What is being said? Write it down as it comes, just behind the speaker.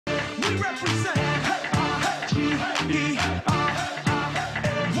represent. G-E-R-R-A.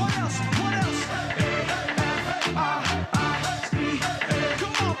 What else? What else? A-F-R-I-C.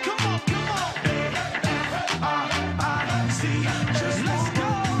 Come on, come on, come on. A-F-R-I-C. Just let's go.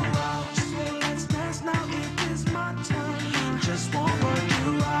 So let's dance now. It is my turn. Just won't work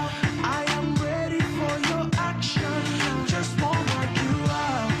you out. I am ready for your action. Just won't work you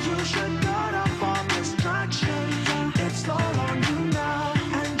out. You should cut off all distraction. It's all on you now.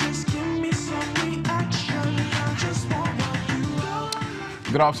 And just give me some reaction. Just won't work you out.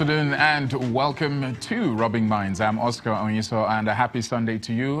 Good afternoon and welcome to Rubbing Minds. I'm Oscar Onyiso, and a happy Sunday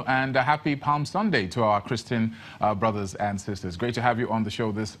to you and a happy Palm Sunday to our Christian brothers and sisters. Great to have you on the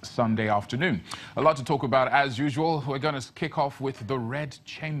show this Sunday afternoon. A lot to talk about as usual. We're going to kick off with the Red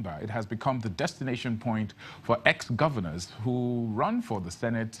Chamber. It has become the destination point for ex-governors who run for the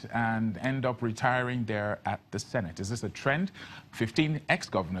Senate and end up retiring there at the Senate. Is this a trend? 15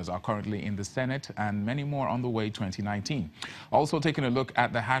 ex-governors are currently in the Senate and many more on the way 2019. Also taking a look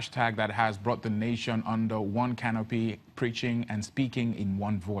at the hashtag that has brought the nation under one canopy, preaching and speaking in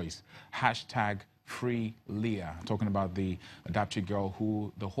one voice. Hashtag Free Leah. Talking about the adopted girl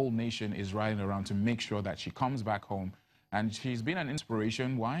who the whole nation is riding around to make sure that she comes back home. And she's been an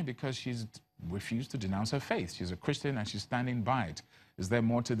inspiration. Why? Because she's refused to denounce her faith. She's a Christian and she's standing by it. Is there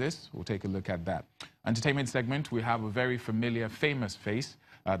more to this? We'll take a look at that. Entertainment segment, we have a very familiar, famous face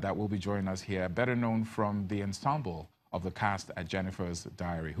that will be joining us here, better known from the ensemble of the cast at Jennifer's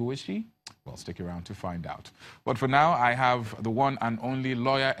Diary. Who is she? Well, stick around to find out. But for now, I have the one and only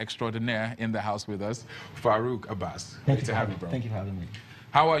lawyer extraordinaire in the house with us, Farouk Abbas. Great to have you, bro. Thank you for having me.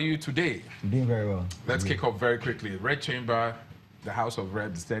 How are you today? I'm doing very well. Let's kick off very quickly. Red Chamber, the House of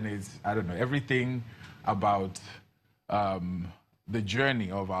Reps, Senate, I don't know, everything about the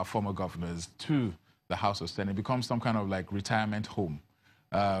journey of our former governors to the House of Senate becomes some kind of like retirement home.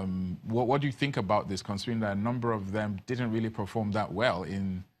 What do you think about this, considering that a number of them didn't really perform that well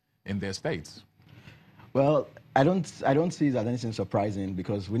in their states? Well, I don't see it as anything surprising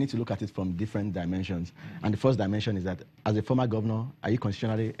because we need to look at it from different dimensions. And the first dimension is that as a former governor, are you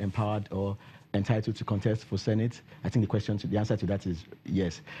constitutionally empowered or entitled to contest for Senate? I think the answer to that is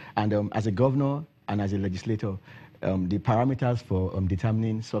yes. And as a governor and as a legislator, the parameters for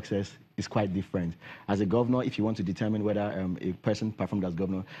determining success is quite different. As a governor, if you want to determine whether a person performed as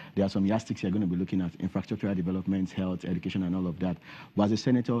governor, there are some yardsticks you're going to be looking at: infrastructural development, health, education, and all of that. But as a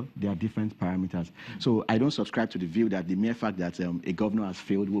senator, there are different parameters. So I don't subscribe to the view that the mere fact that a governor has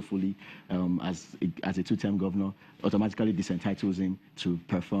failed woefully as a two-term governor automatically disentitles him to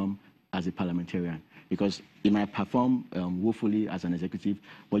perform as a parliamentarian, because he might perform woefully as an executive,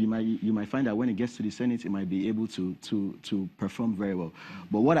 but you might find that when it gets to the Senate, he might be able to perform very well.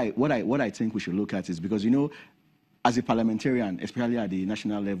 But what I think we should look at is, because as a parliamentarian, especially at the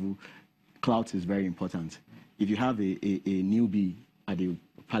national level, clout is very important. If you have a newbie at the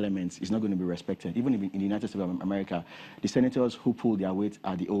parliament, it's not going to be respected. Even in the United States of America, the senators who pull their weight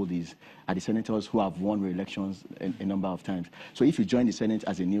are the oldies, are the senators who have won re-elections a number of times. So if you join the Senate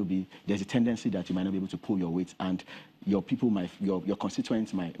as a newbie, there's a tendency that you might not be able to pull your weight, and your people your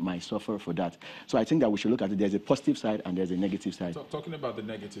constituents might suffer for that. So I think that we should look at it. There's a positive side and there's a negative side. Talking about the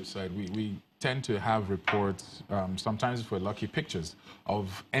negative side, we tend to have reports, sometimes if we're lucky, pictures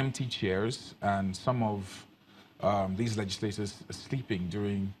of empty chairs and some of these legislators sleeping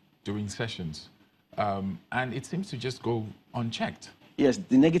during sessions, and it seems to just go unchecked. Yes,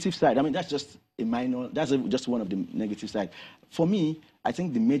 the negative side. I mean, that's just a minor. That's just one of the negative side. For me, I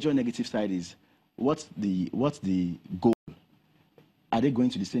think the major negative side is what's the goal? Are they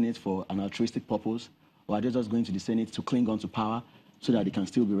going to the Senate for an altruistic purpose, or are they just going to the Senate to cling on to power so that they can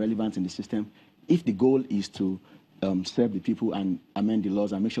still be relevant in the system? If the goal is to serve the people and amend the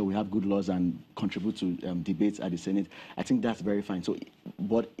laws and make sure we have good laws and contribute to debates at the Senate, I think that's very fine. So,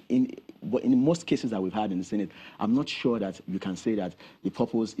 but in most cases that we've had in the Senate, I'm not sure that you can say that the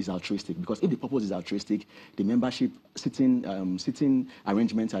purpose is altruistic, because if the purpose is altruistic, the membership sitting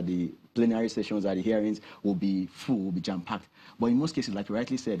arrangements at the plenary sessions, at the hearings, will be full, will be jam-packed. But in most cases, like you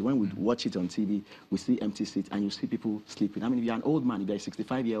rightly said, when we watch it on TV, we see empty seats and you see people sleeping. I mean, if you're an old man, if you're a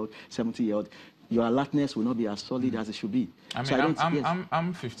 65-year-old, 70-year-old, your alertness will not be as solid as it should be. I mean,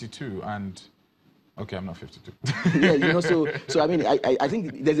 I'm 52 and... Okay, I'm not 52. Yeah, so I mean, I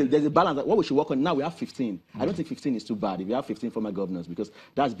think there's a balance. What we should work on now, we have 15. I don't think 15 is too bad if you have 15 former governors, because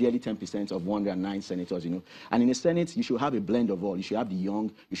that's barely 10% of 109 senators, And in the Senate, you should have a blend of all. You should have the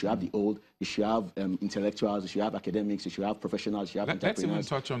young, you should have the old, you should have intellectuals, you should have academics, you should have professionals, you should have entrepreneurs. Let's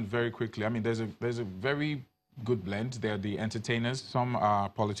even touch on very quickly. I mean, there's a very good blend. They're the entertainers. Some are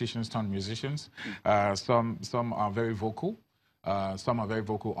politicians turned musicians. Some are very vocal. Some are very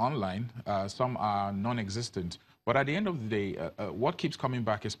vocal online. Some are non-existent. But at the end of the day, what keeps coming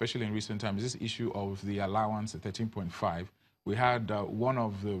back, especially in recent times, is this issue of the allowance at 13.5. We had one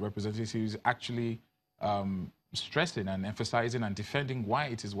of the representatives actually stressing and emphasizing and defending why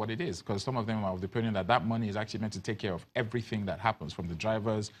it is what it is, because some of them are of the opinion that that money is actually meant to take care of everything that happens, from the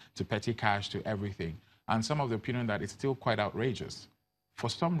drivers to petty cash to everything. And some of the opinion that it's still quite outrageous. For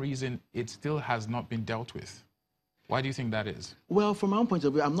some reason, it still has not been dealt with. Why do you think that is? Well, from my own point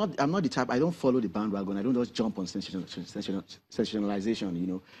of view, I'm not the type, I don't follow the bandwagon. I don't just jump on sensationalization, you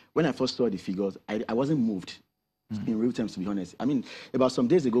know. When I first saw the figures, I wasn't moved. In real terms, to be honest. I mean, about some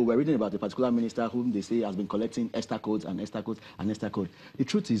days ago, we're reading about a particular minister whom they say has been collecting ESTA codes and ESTA codes and ESTA code. The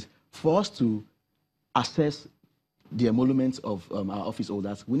truth is, for us to assess the emoluments of our office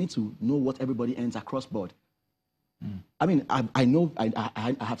holders, we need to know what everybody earns across board. I mean, I know,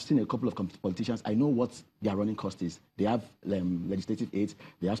 I have seen a couple of politicians. I know what their running cost is. They have legislative aides,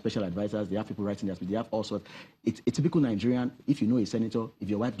 they have special advisors, they have people writing their speech, they have all sorts. It's a typical Nigerian. If you know a senator, if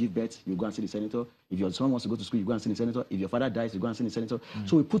your wife gives birth, you go and see the senator. If your son wants to go to school, you go and see the senator. If your father dies, you go and see the senator.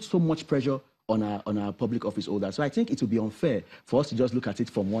 So we put so much pressure on our public office holders. So I think it would be unfair for us to just look at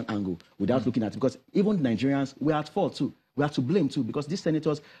it from one angle without looking at it, because even Nigerians, we're at fault too. We are to blame too, because these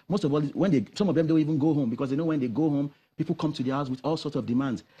senators, most of all, some of them don't even go home, because they know when they go home, people come to their house with all sorts of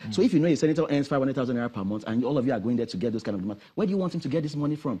demands. So if you know a senator earns 500,000 naira per month, and all of you are going there to get those kind of demands, where do you want him to get this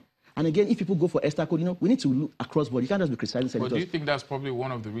money from? And again, if people go for ESTA code, you know, we need to look across board. You can't just be criticizing senators. But do you think that's probably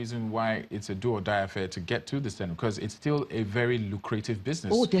one of the reasons why it's a do or die affair to get to the Senate? Because it's still a very lucrative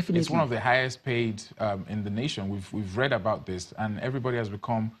business. Oh, definitely. It's one of the highest paid in the nation. We've read about this, and everybody has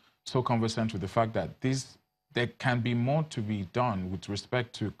become so conversant with the fact that there can be more to be done with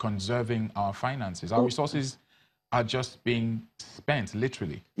respect to conserving our finances. Our resources are just being spent,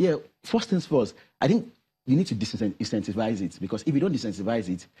 literally. Yeah, first things first, I think you need to disincentivize it, because if you don't disincentivize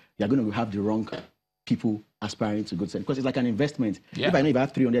it, you're going to have the wrong people aspiring to go to Senate, because it's like an investment. Yeah. If I know if I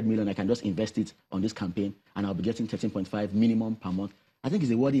have 300 million, I can just invest it on this campaign, and I'll be getting 13.5 minimum per month. I think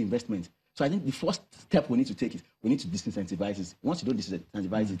it's a worthy investment. So I think the first step we need to take is we need to disincentivize it. Once you don't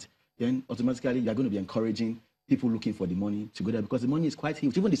disincentivize it, then automatically you're going to be encouraging people looking for the money to go there, because the money is quite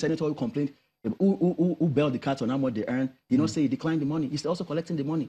huge. Even the senator who complained, who bailed the cat on how much they earn, did not say he declined the money. He's also collecting the money.